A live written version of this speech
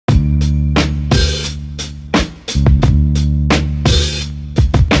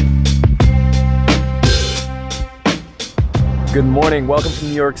Good morning, welcome from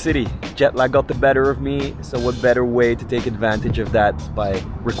New York City. Jet lag got the better of me, so what better way to take advantage of that by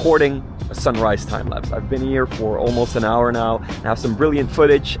recording a sunrise time-lapse. I've been here for almost an hour now and have some brilliant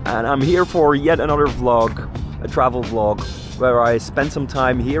footage, and I'm here for yet another vlog, a travel vlog, where I spent some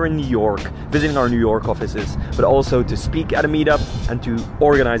time here in New York, visiting our New York offices, but also to speak at a meetup and to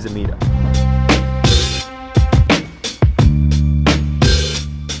organize a meetup.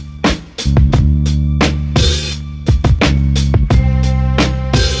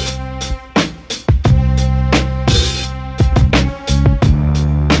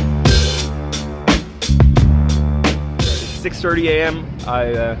 6:30 a.m.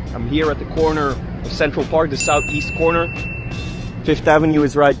 I'm here at the corner of Central Park, the southeast corner. 5th Avenue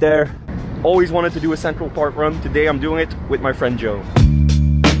is right there. Always wanted to do a Central Park run. Today I'm doing it with my friend Joe.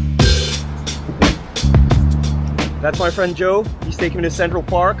 That's my friend Joe. He's taking me to Central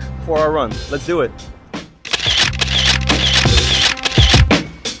Park for our run. Let's do it.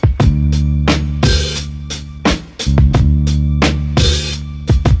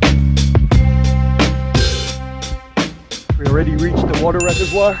 We already reached the water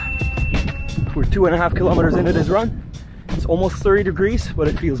reservoir. We're 2.5 kilometers into this run. It's almost 30 degrees, but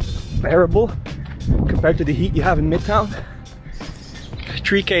it feels bearable compared to the heat you have in Midtown.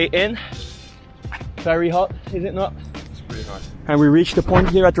 3K in. Very hot, is it not? It's pretty hot. And we reached the point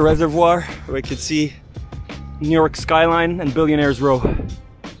here at the reservoir where we could see New York skyline and Billionaires Row.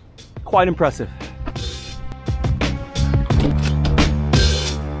 Quite impressive.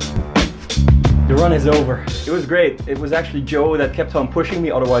 The run is over. It was great. It was actually Joe that kept on pushing me,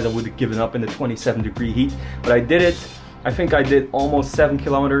 otherwise I would have given up in the 27-degree heat. But I did it. I think I did almost 7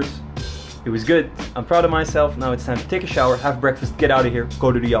 kilometers. It was good. I'm proud of myself. Now it's time to take a shower, have breakfast, get out of here,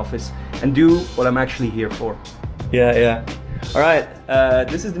 go to the office, and do what I'm actually here for. Yeah. All right,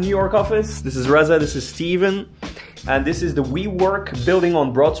 this is the New York office. This is Reza, this is Steven. And this is the WeWork building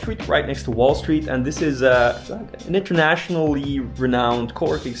on Broad Street, right next to Wall Street. And this is an internationally renowned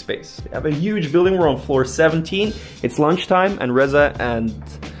co-working space. We have a huge building. We're on floor 17. It's lunchtime, and Reza and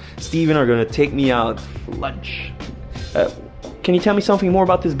Steven are gonna take me out for lunch. Can you tell me something more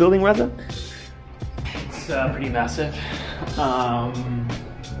about this building, Reza? It's pretty massive.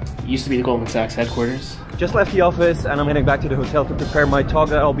 It used to be the Goldman Sachs headquarters. Just left the office and I'm heading back to the hotel to prepare my talk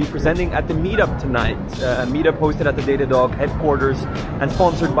that I'll be presenting at the meetup tonight. A meetup hosted at the Datadog headquarters and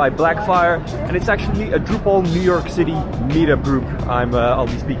sponsored by Blackfire. And it's actually a Drupal New York City meetup group I'll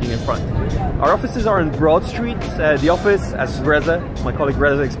be speaking in front. Our offices are in Broad Street. The office, as my colleague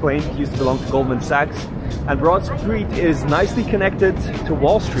Reza explained, used to belong to Goldman Sachs. And Broad Street is nicely connected to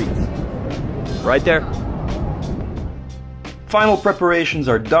Wall Street. Right there. Final preparations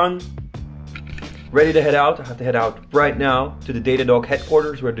are done. Ready to head out. I have to head out right now to the Datadog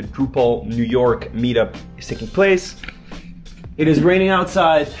headquarters where the Drupal New York meetup is taking place. It is raining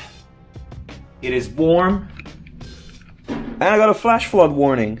outside. It is warm. And I got a flash flood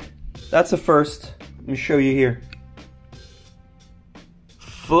warning. That's a first. Let me show you here.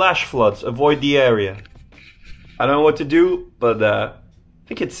 Flash floods, avoid the area. I don't know what to do, but I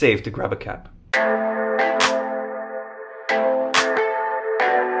think it's safe to grab a cap.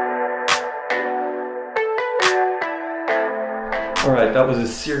 Alright, that was a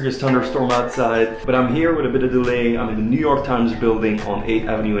serious thunderstorm outside, but I'm here with a bit of delay. I'm in the New York Times building on 8th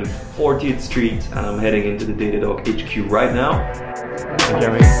Avenue and 40th Street, and I'm heading into the Datadog HQ right now. Hey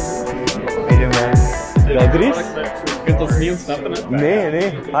Jeremy. How you doing, man? Kunt ons niet ontsnappen, hè?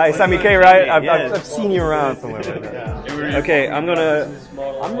 Nee. Hi, Sammy K, right? I've seen you around somewhere like that. Okay,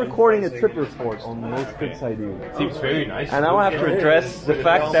 I'm recording a trip report on the most trips I do. Seems very nice. And I have to address the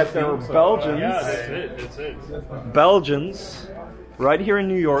fact that there are Belgians. Yeah, that's it. Belgians right here in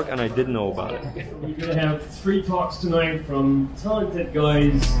New York, and I didn't know about it. You're going to have 3 talks tonight from talented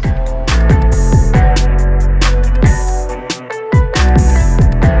guys.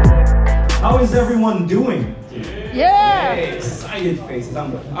 How is everyone doing? Yeah! Hey, excited faces.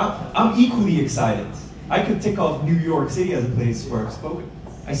 I'm equally excited. I could tick off New York City as a place where I've spoken.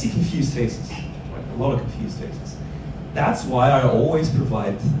 I see confused faces, a lot of confused faces. That's why I always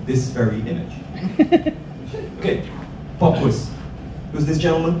provide this very image. Okay, pop quiz. Who's this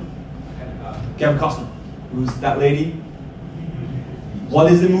gentleman? Kevin Costner. Who's that lady?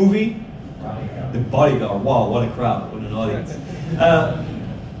 What is the movie? The Bodyguard. Wow, what a crowd, what an audience.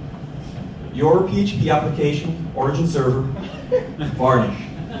 Your PHP application, origin server, Varnish.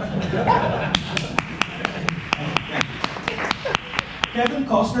 Kevin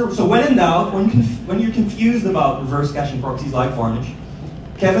Costner, so when in doubt, when you're confused about reverse caching proxies like Varnish,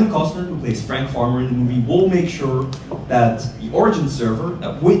 Kevin Costner, who plays Frank Farmer in the movie, will make sure that the origin server,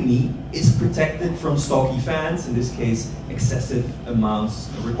 Whitney, is protected from stalky fans, in this case excessive amounts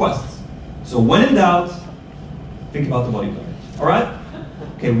of requests. So when in doubt, think about the bodybuilder. All right?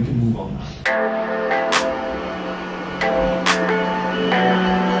 Okay, we can move on now.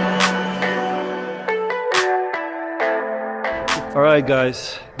 All right,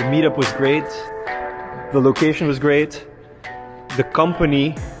 guys, the meetup was great. The location was great. The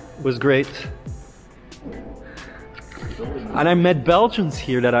company was great. And I met Belgians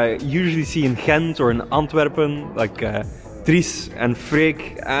here that I usually see in Ghent or in Antwerpen, like Dries and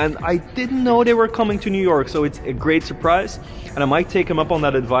Freek, and I didn't know they were coming to New York, so it's a great surprise. And I might take them up on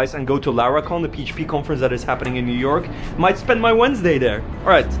that advice and go to Laracon, the PHP conference that is happening in New York. Might spend my Wednesday there. All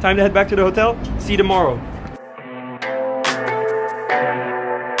right, time to head back to the hotel. See you tomorrow.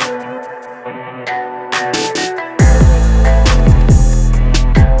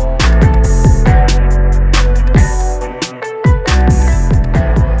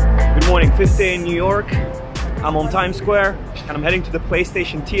 Fifth day in New York. I'm on Times Square and I'm heading to the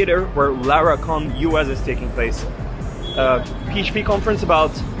PlayStation Theater where Laracon US is taking place. PHP conference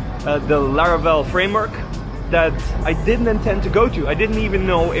about the Laravel framework that I didn't intend to go to. I didn't even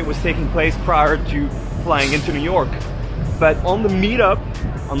know it was taking place prior to flying into New York. But on the meetup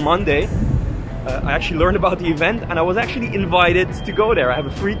on Monday, I actually learned about the event and I was actually invited to go there. I have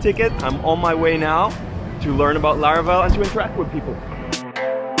a free ticket. I'm on my way now to learn about Laravel and to interact with people.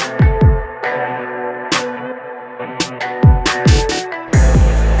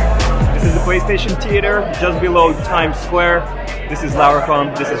 This is the PlayStation Theater, just below Times Square. This is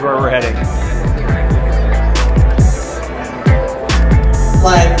Laracon, this is where we're heading.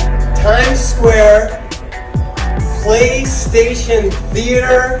 Like Times Square, PlayStation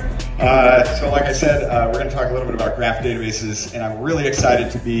Theater. So like I said, we're going to talk a little bit about graph databases, and I'm really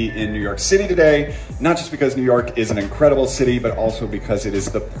excited to be in New York City today, not just because New York is an incredible city, but also because it is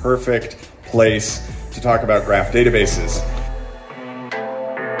the perfect place to talk about graph databases.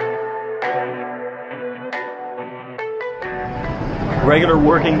 Regular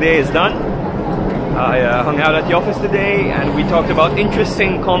working day is done. I hung out at the office today and we talked about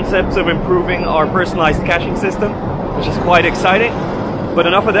interesting concepts of improving our personalized caching system, which is quite exciting. But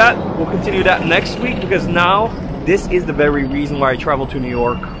enough of that, we'll continue that next week because now this is the very reason why I travel to New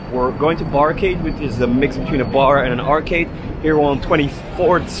York. We're going to Barcade, which is a mix between a bar and an arcade, here on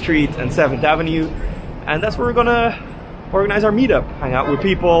 24th Street and 7th Avenue. And that's where we're gonna organize our meetup, hang out with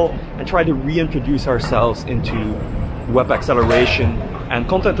people and try to reintroduce ourselves into web acceleration and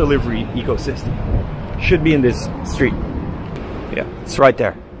content delivery ecosystem. Should be in this street. Yeah, it's right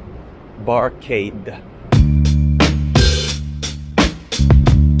there. Barcade.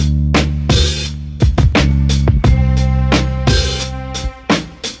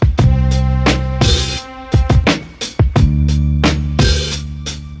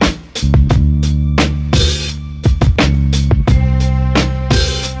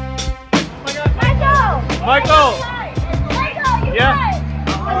 Michael! Yeah.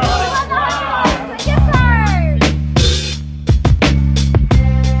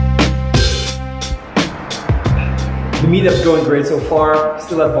 The meetup's going great so far.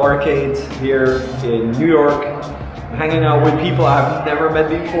 Still at Barcade here in New York. I'm hanging out with people I've never met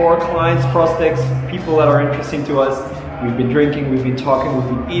before, clients, prospects, people that are interesting to us. We've been drinking, we've been talking, we've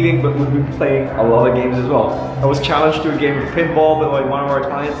been eating, but we've been playing a lot of games as well. I was challenged to a game of pinball by one of our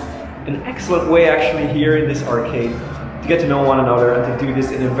clients. An excellent way actually here in this arcade to get to know one another and to do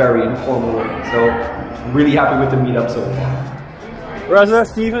this in a very informal way. So I'm really happy with the meetup so far. Reza,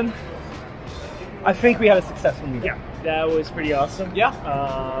 Steven, I think we had a successful meetup. Yeah, that was pretty awesome. Yeah.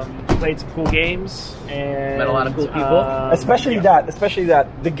 Played some cool games and met a lot of cool people. Especially that.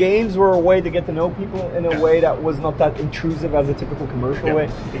 The games were a way to get to know people in a way that was not that intrusive as a typical commercial way.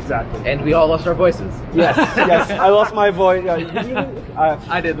 Exactly. And we all lost our voices. Yes, yes. I lost my voice.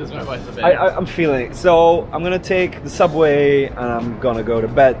 I did lose my voice a bit. I'm feeling it. So I'm gonna take the subway and I'm gonna go to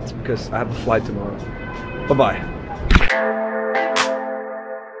bed because I have a flight tomorrow. Bye-bye.